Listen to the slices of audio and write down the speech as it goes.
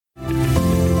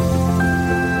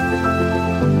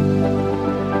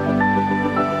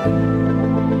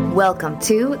Welcome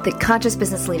to the Conscious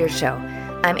Business Leaders Show.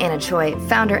 I'm Anna Choi,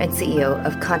 founder and CEO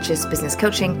of Conscious Business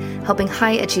Coaching, helping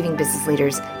high-achieving business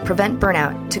leaders prevent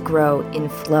burnout to grow in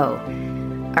flow.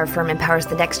 Our firm empowers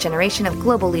the next generation of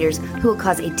global leaders who will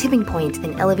cause a tipping point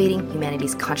in elevating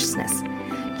humanity's consciousness.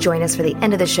 Join us for the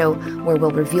end of the show, where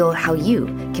we'll reveal how you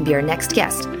can be our next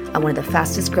guest on one of the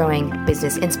fastest growing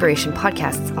business inspiration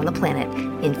podcasts on the planet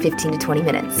in 15 to 20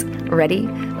 minutes. Ready?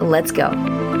 Let's go.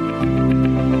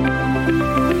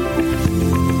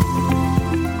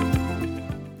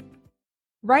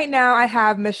 Right now, I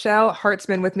have Michelle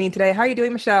Hartzman with me today. How are you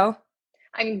doing, Michelle?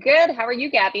 I'm good. How are you,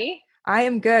 Gabby? I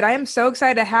am good. I am so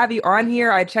excited to have you on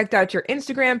here. I checked out your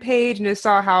Instagram page and just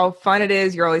saw how fun it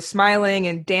is. You're always smiling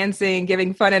and dancing,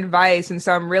 giving fun advice. And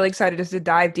so I'm really excited just to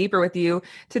dive deeper with you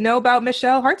to know about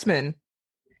Michelle Hartzman.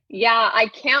 Yeah, I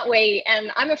can't wait.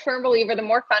 And I'm a firm believer, the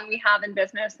more fun we have in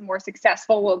business, the more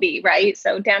successful we'll be, right?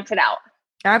 So dance it out.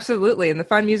 Absolutely. And the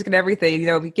fun music and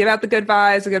everything, we give out the good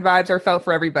vibes. The good vibes are felt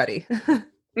for everybody.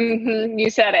 You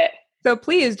said it. So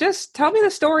please just tell me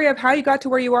the story of how you got to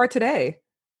where you are today.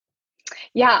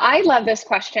 Yeah, I love this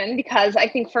question because I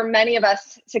think for many of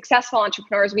us successful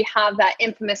entrepreneurs, we have that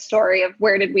infamous story of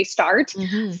where did we start?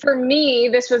 For me,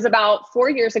 this was about 4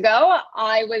 years ago.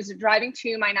 I was driving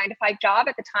to my 9-to-5 job.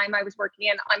 At the time, I was working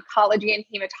in oncology and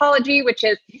hematology, which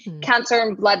is cancer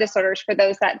and blood disorders. For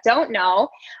those that don't know,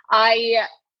 I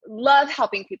love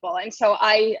helping people. And so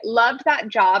I loved that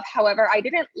job. However, I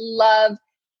didn't love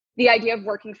the idea of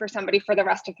working for somebody for the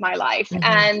rest of my life.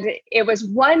 And it was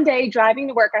one day driving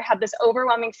to work, I had this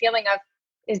overwhelming feeling of,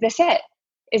 is this it?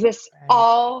 Is this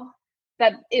all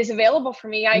that is available for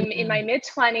me? I'm in my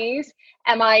mid-20s.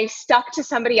 Am I stuck to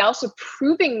somebody else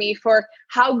approving me for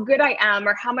how good I am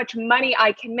or how much money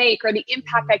I can make or the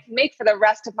impact I can make for the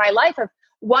rest of my life, of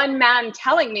one man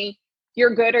telling me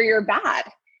you're good or you're bad?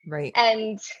 Right.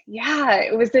 And yeah,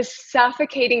 it was this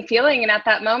suffocating feeling. And at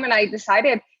that moment, I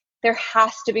decided there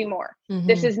has to be more.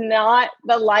 This is not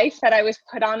the life that I was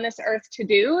put on this earth to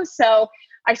do. So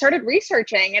I started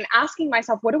researching and asking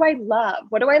myself, what do I love?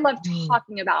 What do I love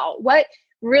talking about? What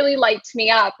really lights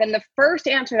me up? And the first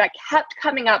answer that kept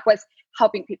coming up was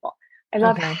helping people. I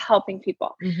love helping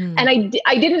people. And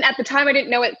I didn't, at the time, I didn't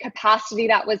know what capacity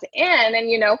that was in.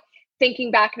 And,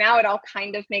 thinking back now, it all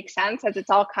kind of makes sense as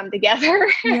it's all come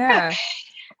together. Yeah.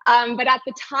 But at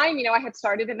the time, I had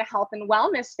started in the health and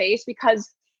wellness space because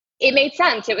it made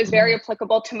sense. It was very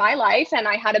applicable to my life. And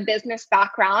I had a business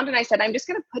background. And I said, I'm just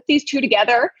going to put these two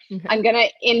together. I'm going to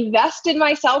invest in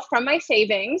myself from my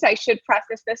savings. I should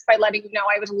preface this by letting you know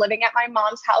I was living at my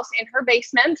mom's house in her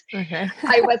basement.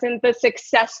 I wasn't the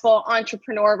successful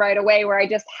entrepreneur right away where I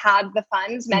just had the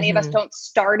funds. Many of us don't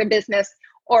start a business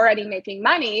already making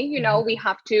money. We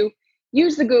have to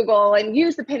use the Google and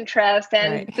use the Pinterest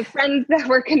and the friends that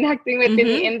we're connecting with in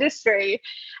the industry.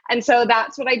 And so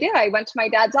that's what I did. I went to my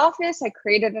dad's office, I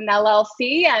created an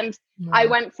LLC, and I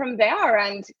went from there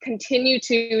and continued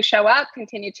to show up,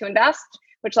 continued to invest,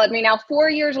 which led me now 4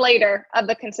 years later of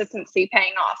the consistency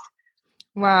paying off.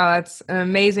 Wow, that's an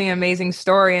amazing, amazing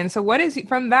story. And so what is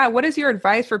your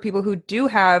advice for people who do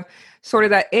have sort of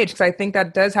that itch? Because I think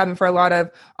that does happen for a lot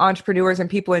of entrepreneurs and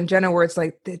people in general, where it's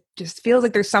like, it just feels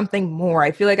like there's something more.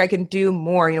 I feel like I can do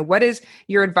more. What is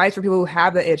your advice for people who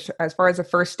have the itch as far as the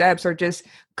first steps or just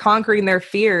conquering their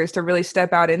fears to really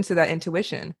step out into that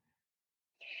intuition?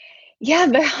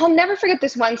 Yeah, I'll never forget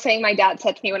this one saying my dad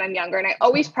said to me when I'm younger. And I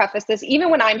always preface this, even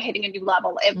when I'm hitting a new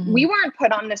level, if we weren't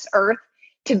put on this earth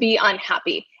to be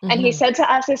unhappy. And he said to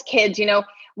us as kids,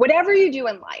 whatever you do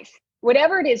in life,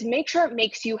 whatever it is, make sure it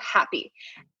makes you happy.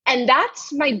 And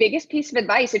that's my biggest piece of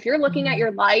advice. If you're looking at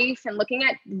your life and looking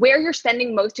at where you're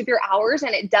spending most of your hours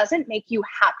and it doesn't make you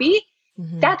happy,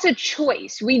 that's a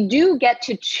choice. We do get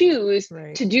to choose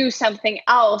to do something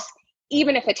else,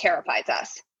 even if it terrifies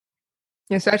us.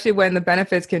 Especially when the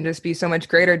benefits can just be so much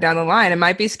greater down the line. It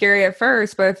might be scary at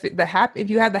first, but if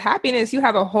you have the happiness, you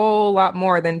have a whole lot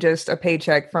more than just a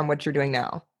paycheck from what you're doing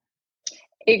now.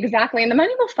 Exactly. And the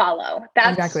money will follow.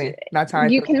 That's how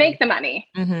you can make the money.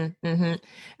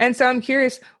 And so I'm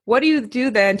curious, what do you do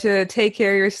then to take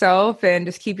care of yourself and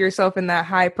just keep yourself in that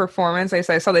high performance?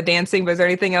 I saw the dancing, but is there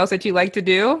anything else that you like to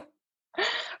do?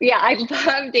 Yeah, I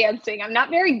love dancing. I'm not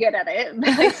very good at it,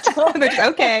 but I still That's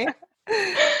okay.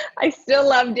 I still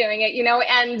love doing it,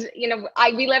 and,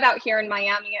 we live out here in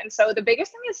Miami. And so the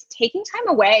biggest thing is taking time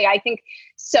away. I think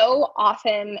so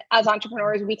often as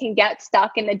entrepreneurs, we can get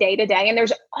stuck in the day to day, and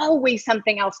there's always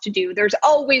something else to do. There's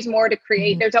always more to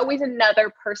create. There's always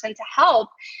another person to help.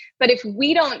 But if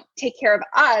we don't take care of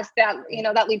us,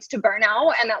 that leads to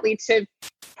burnout, and that leads to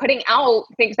putting out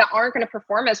things that aren't going to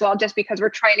perform as well just because we're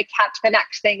trying to catch the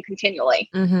next thing continually.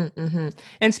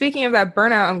 And speaking of that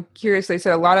burnout, I'm curious, they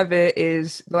said a lot of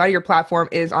your platform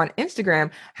is on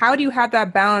Instagram. How do you have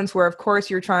that balance where, of course,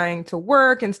 you're trying to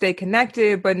work and stay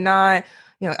connected, but not,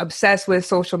 obsessed with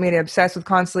social media, obsessed with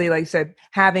constantly, like you said,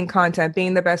 having content,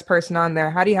 being the best person on there?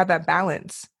 How do you have that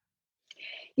balance?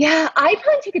 Yeah, I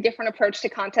probably take a different approach to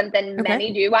content than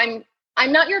many do.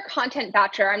 I'm not your content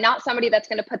batcher. I'm not somebody that's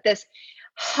going to put this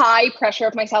high pressure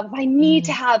of myself. If I need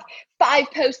to have 5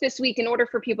 posts this week in order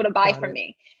for people to buy from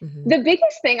me. The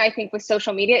biggest thing I think with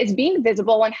social media is being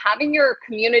visible and having your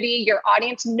community, your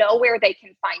audience know where they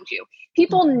can find you.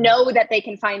 People know that they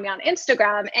can find me on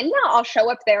Instagram, and yeah, I'll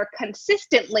show up there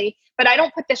consistently, but I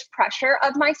don't put this pressure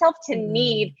of myself to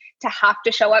need to have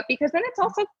to show up, because then it's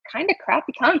also kind of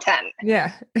crappy content.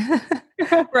 Yeah.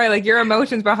 Right. Like your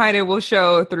emotions behind it will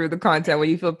show through the content when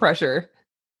you feel pressure.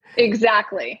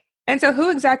 Exactly. And so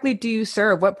who exactly do you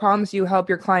serve? What problems do you help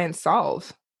your clients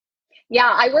solve? Yeah,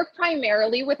 I work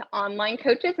primarily with online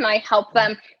coaches, and I help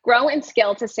them grow and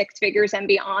scale to 6 figures and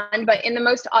beyond, but in the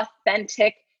most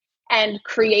authentic and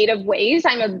creative ways.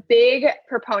 I'm a big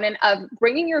proponent of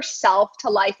bringing yourself to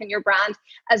life in your brand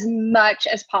as much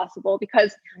as possible,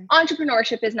 because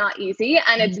entrepreneurship is not easy,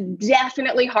 and it's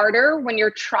definitely harder when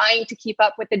you're trying to keep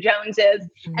up with the Joneses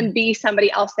and be somebody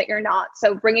else that you're not.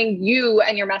 So bringing you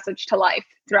and your message to life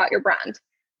throughout your brand.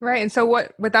 Right. And so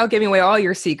without giving away all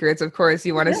your secrets, of course,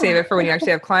 you want to save it for when you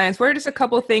actually have clients. What are just a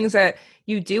couple of things that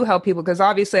you do help people? Because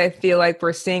obviously I feel like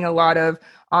we're seeing a lot of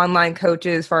online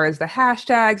coaches as far as the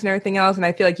hashtags and everything else. And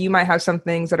I feel like you might have some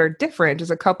things that are different. Just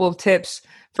a couple of tips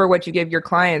for what you give your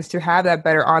clients to have that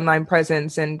better online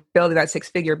presence and build that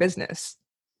 6-figure business.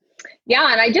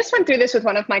 Yeah. And I just went through this with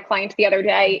one of my clients the other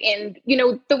day in,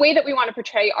 the way that we want to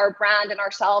portray our brand and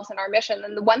ourselves and our mission.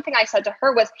 And the one thing I said to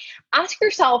her was, ask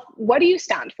yourself, what do you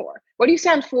stand for? What do you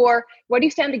stand for? What do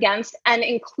you stand against? And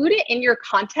include it in your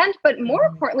content. But more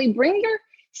importantly, bring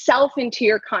yourself into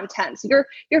your contents,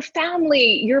 your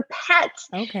family, your pets.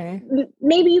 Okay.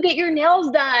 Maybe you get your nails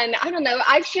done. I don't know.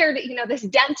 I've shared, this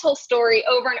dental story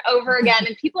over and over again,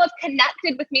 and people have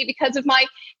connected with me because of my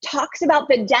talks about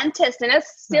the dentist. And as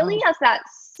silly as that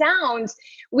sounds,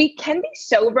 we can be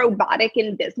so robotic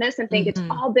in business and think it's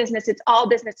all business, it's all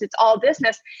business, it's all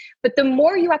business. But the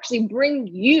more you actually bring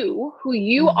who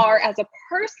you are as a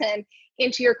person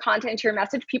into your content, into your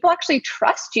message, people actually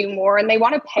trust you more, and they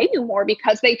want to pay you more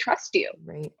because they trust you.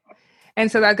 Right. And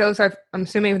so that goes, I'm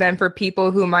assuming then for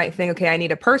people who might think, okay, I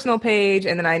need a personal page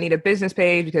and then I need a business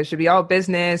page because it should be all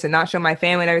business and not show my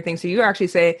family and everything. So you actually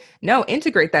say, no,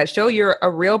 integrate that. Show you're a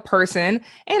real person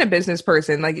and a business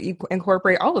person. Like you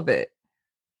incorporate all of it.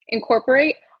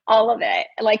 Incorporate all of it.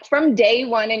 Like from day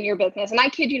one in your business. And I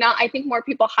kid you not, I think more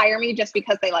people hire me just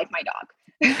because they like my dog.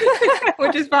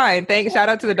 Which is fine. Shout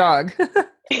out to the dog.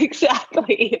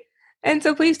 Exactly. And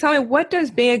so please tell me, what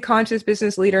does being a conscious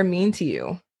business leader mean to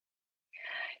you?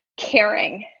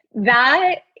 Caring.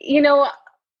 That,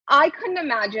 I couldn't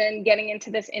imagine getting into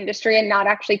this industry and not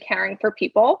actually caring for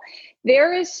people.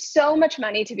 There is so much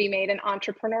money to be made in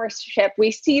entrepreneurship.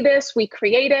 We see this, we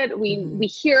create it, we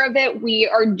hear of it, we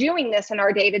are doing this in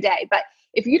our day-to-day. But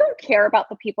if you don't care about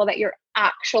the people that you're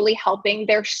actually helping,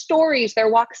 their stories, their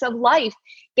walks of life,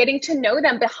 getting to know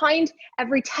them, behind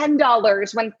every $10,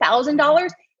 $1,000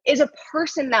 is a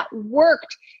person that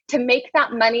worked to make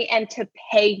that money and to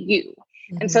pay you.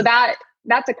 And so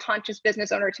that's a conscious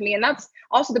business owner to me. And that's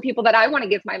also the people that I want to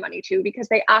give my money to, because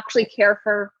they actually care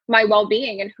for my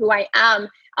well-being and who I am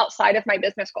outside of my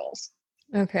business goals.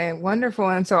 Okay, wonderful.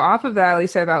 And so off of that,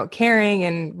 Lisa, about caring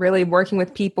and really working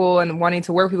with people and wanting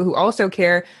to work with people who also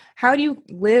care, how do you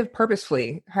live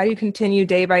purposefully? How do you continue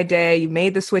day by day? You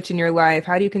made the switch in your life.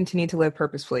 How do you continue to live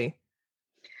purposefully?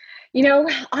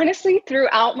 Honestly,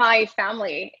 throughout my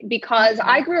family, because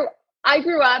I grew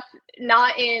up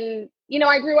not in,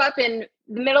 I grew up in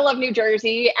the middle of New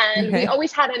Jersey, and we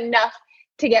always had enough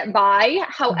to get by.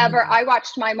 However, I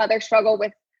watched my mother struggle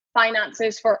with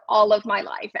finances for all of my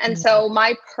life. And so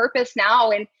my purpose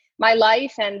now in my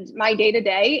life and my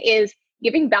day-to-day is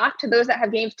giving back to those that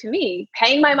have gave to me,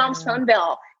 paying my mom's phone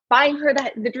bill, buying her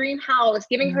the dream house,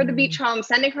 giving her the beach home,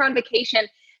 sending her on vacation.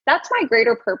 That's my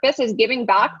greater purpose, is giving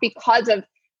back because of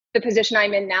the position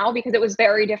I'm in now, because it was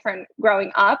very different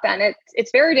growing up, and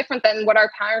it's very different than what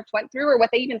our parents went through or what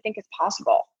they even think is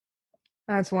possible.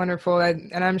 That's wonderful.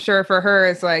 And I'm sure for her,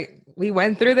 it's like, we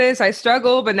went through this, I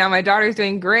struggled, but now my daughter's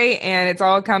doing great and it's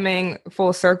all coming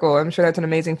full circle. I'm sure that's an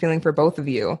amazing feeling for both of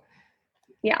you.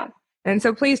 Yeah. And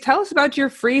so please tell us about your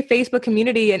free Facebook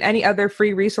community and any other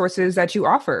free resources that you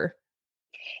offer.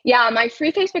 Yeah, my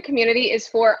free Facebook community is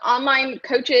for online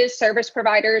coaches, service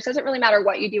providers. Doesn't really matter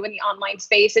what you do in the online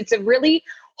space. It's a really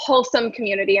wholesome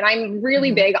community. And I'm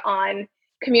really big on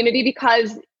community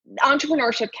because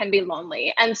entrepreneurship can be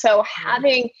lonely. And so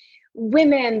having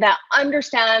women that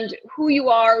understand who you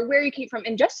are, where you came from,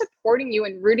 and just supporting you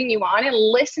and rooting you on and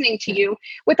listening to you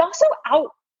with also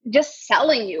just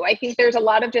selling you. I think there's a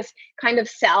lot of just kind of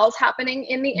sales happening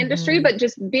in the industry, but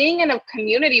just being in a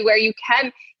community where you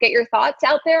can get your thoughts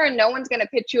out there and no one's going to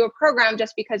pitch you a program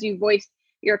just because you voiced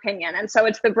your opinion. And so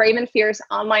it's the Brave and Fierce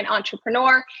Online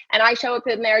Entrepreneur. And I show up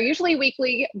in there usually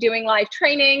weekly doing live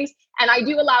trainings. And I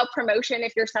do allow promotion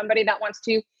if you're somebody that wants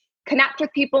to connect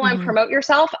with people and promote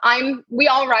yourself. We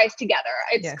all rise together.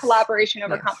 It's collaboration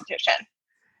over competition.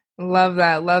 Love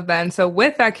that. Love that. And so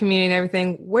with that community and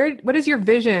everything, what is your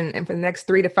vision for the next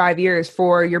 3 to 5 years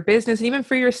for your business, and even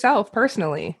for yourself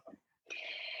personally?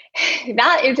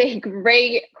 That is a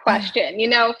great question.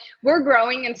 We're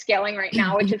growing and scaling right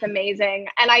now, which is amazing.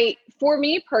 And for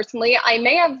me personally, I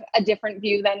may have a different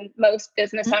view than most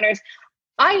business owners.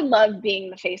 I love being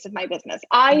the face of my business.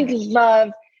 I love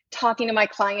talking to my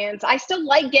clients. I still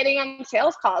like getting on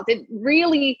sales calls. It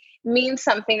really means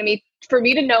something to me for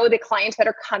me to know the clients that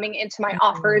are coming into my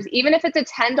offers. Even if it's a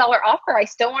 $10 offer, I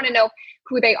still want to know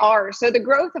who they are. So the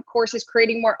growth, of course, is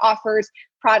creating more offers,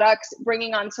 products,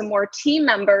 bringing on some more team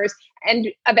members, and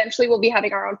eventually we'll be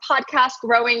having our own podcast,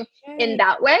 growing in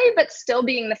that way, but still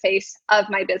being the face of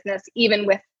my business, even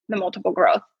with the multiple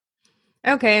growth.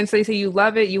 Okay. And so you say you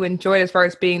love it, you enjoy it as far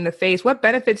as being the face. What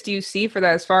benefits do you see for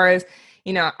that? As far as,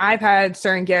 I've had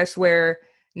certain guests where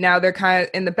now they're kind of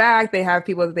in the back, they have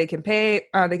people that they can pay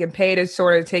to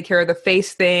sort of take care of the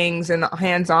face things and the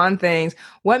hands-on things.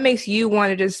 What makes you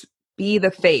want to just be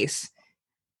the face?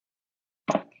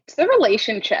 It's the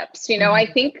relationships. I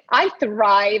think I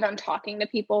thrive on talking to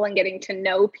people and getting to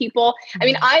know people. I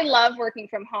mean, I love working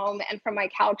from home and from my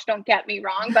couch, don't get me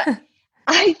wrong, but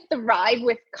I thrive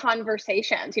with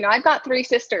conversations. I've got 3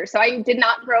 sisters, so I did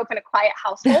not grow up in a quiet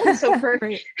household. So for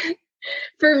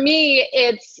me,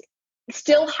 it's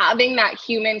still having that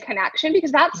human connection,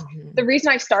 because that's the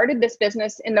reason I started this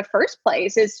business in the first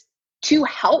place, is to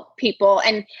help people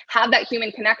and have that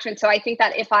human connection. So I think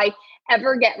that if I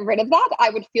ever get rid of that, I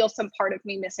would feel some part of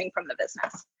me missing from the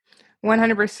business.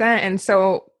 100%. And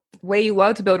so way you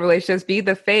love to build relationships, be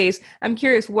the face. I'm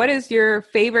curious, what is your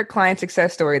favorite client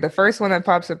success story? The first one that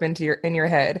pops up in your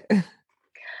head.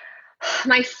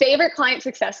 My favorite client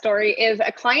success story is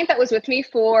a client that was with me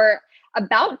for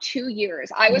about 2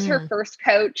 years. I was her first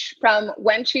coach from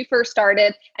when she first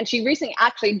started. And she recently,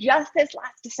 actually just this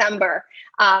last December,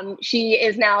 she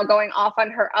is now going off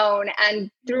on her own. And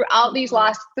throughout these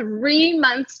last 3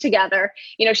 months together,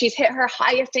 she's hit her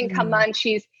highest income month.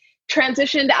 She's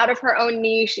transitioned out of her own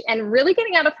niche and really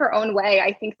getting out of her own way.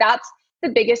 I think that's the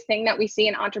biggest thing that we see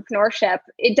in entrepreneurship.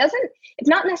 It's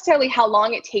not necessarily how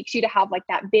long it takes you to have like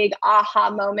that big aha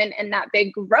moment and that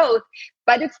big growth,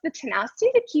 but it's the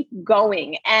tenacity to keep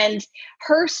going. And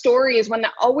her story is one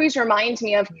that always reminds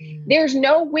me of there's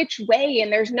no which way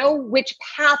and there's no which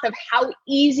path of how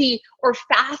easy or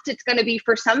fast it's going to be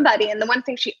for somebody. And the one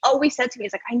thing she always said to me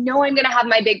is like, I know I'm going to have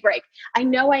my big break. I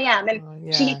know I am.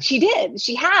 And she did,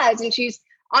 she has, and she's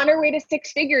on her way to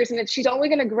 6 figures, and she's only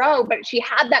going to grow, but she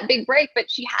had that big break, but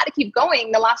she had to keep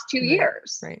going the last 2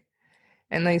 years. Right.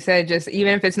 And like you said, just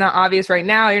even if it's not obvious right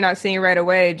now, you're not seeing it right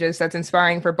away, just that's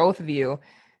inspiring for both of you.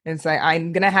 And it's like,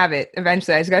 I'm going to have it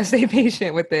eventually. I just got to stay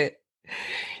patient with it.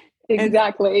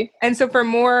 Exactly. And so for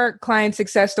more client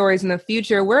success stories in the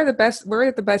future, where are the best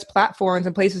platforms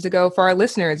and places to go for our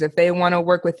listeners if they want to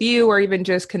work with you or even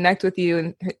just connect with you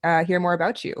and hear more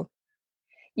about you?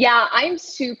 Yeah, I'm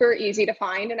super easy to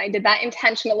find, and I did that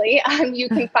intentionally. You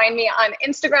can find me on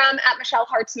Instagram at Michelle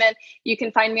Hartzman. You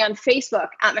can find me on Facebook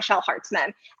at Michelle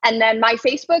Hartzman. And then my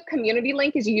Facebook community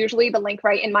link is usually the link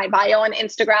right in my bio on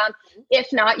Instagram.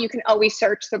 If not, you can always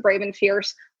search the Brave and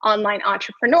Fierce Online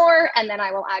Entrepreneur, and then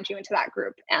I will add you into that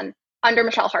group. And under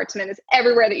Michelle Hartzman is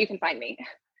everywhere that you can find me.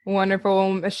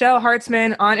 Wonderful. Michelle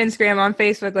Hartzman on Instagram, on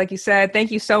Facebook, like you said. Thank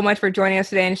you so much for joining us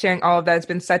today and sharing all of that. It's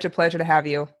been such a pleasure to have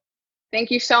you. Thank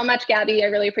you so much, Gabby. I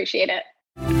really appreciate it.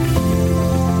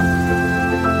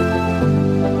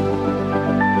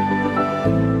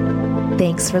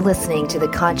 Thanks for listening to the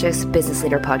Conscious Business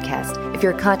Leader podcast. If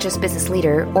you're a conscious business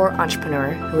leader or entrepreneur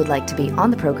who would like to be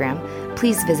on the program,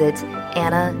 please visit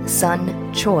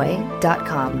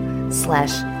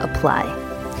annasunchoi.com/apply.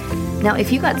 Now,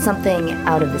 if you got something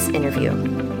out of this interview,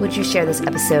 would you share this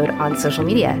episode on social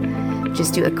media?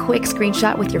 Just do a quick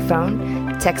screenshot with your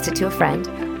phone, text it to a friend,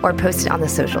 or post it on the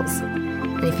socials.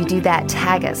 And if you do that,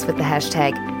 tag us with the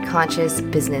hashtag Conscious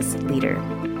Business Leader.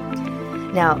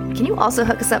 Now, can you also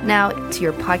hook us up now to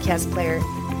your podcast player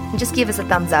and just give us a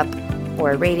thumbs up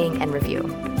or a rating and review?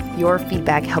 Your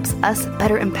feedback helps us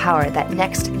better empower that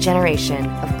next generation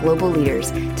of global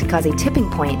leaders to cause a tipping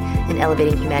point in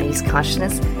elevating humanity's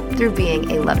consciousness through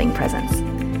being a loving presence.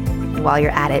 And while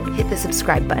you're at it, hit the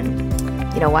subscribe button.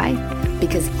 You know why?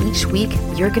 Because each week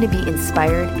you're going to be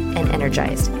inspired and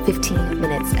energized 15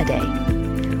 minutes a day.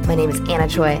 My name is Anna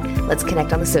Choi. Let's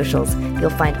connect on the socials.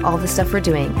 You'll find all the stuff we're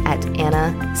doing at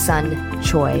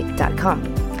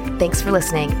annasunchoi.com. Thanks for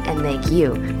listening, and thank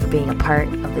you for being a part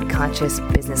of the Conscious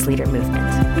Business Leader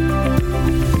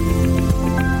movement.